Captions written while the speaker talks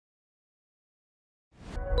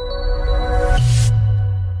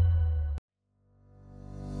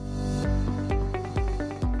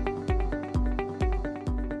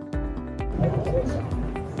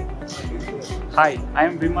Hi, I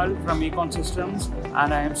am Vimal from Econ Systems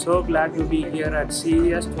and I am so glad to be here at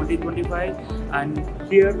CES 2025, and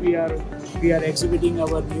here we are exhibiting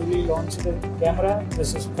our newly launched camera.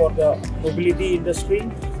 This is for the mobility industry,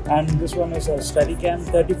 and this one is a Steadicam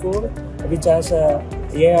 34 which has a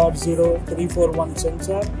AR0341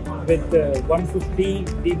 sensor with 150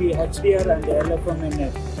 dB HDR and LFM in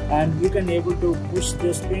it, and you can able to push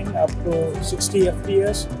this thing up to 60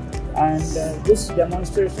 FPS. And this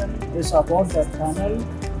demonstration is about the tunnel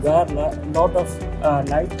where lot of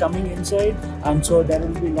light coming inside, and so there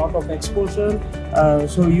will be lot of exposure,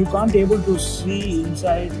 so you can't able to see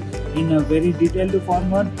inside in a very detailed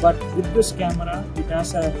format. But with this camera, it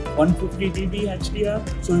has a 150 dB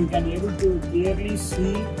HDR, so you can able to clearly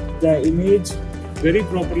see the image very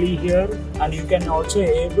properly here, and you can also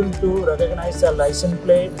able to recognize the license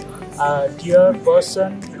plate, deer,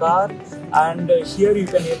 person, car, and here you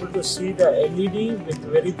can able to see the LED with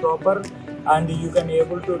very proper, and you can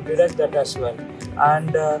able to detect that as well.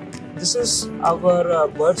 And this is our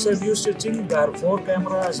bird's eye view stitching where 4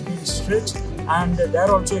 camera has been stitched, and there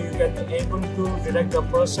also you can able to detect the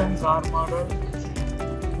person, car model.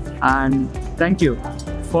 And thank you.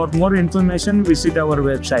 For more information, visit our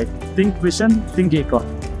website. Think Vision, Think Econ.